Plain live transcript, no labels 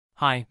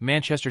Hi,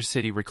 Manchester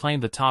City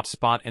reclaimed the top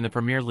spot in the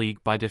Premier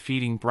League by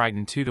defeating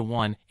Brighton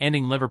 2-1,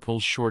 ending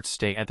Liverpool's short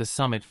stay at the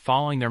summit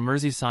following their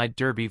Merseyside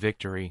derby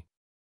victory.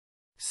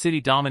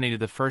 City dominated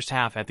the first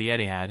half at the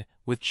Etihad,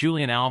 with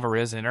Julian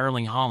Alvarez and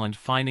Erling Haaland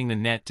finding the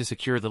net to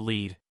secure the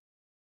lead.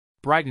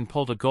 Brighton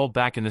pulled a goal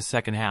back in the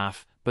second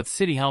half, but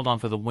City held on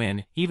for the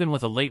win, even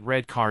with a late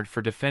red card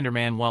for defender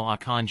Manuel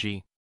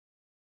Akanji.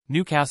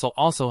 Newcastle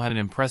also had an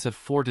impressive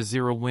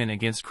 4-0 win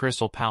against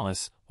Crystal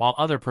Palace, while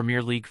other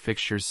Premier League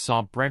fixtures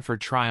saw Brentford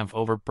triumph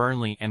over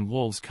Burnley and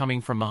Wolves coming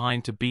from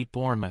behind to beat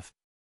Bournemouth.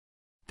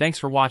 Thanks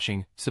for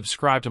watching,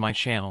 subscribe to my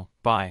channel,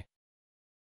 bye.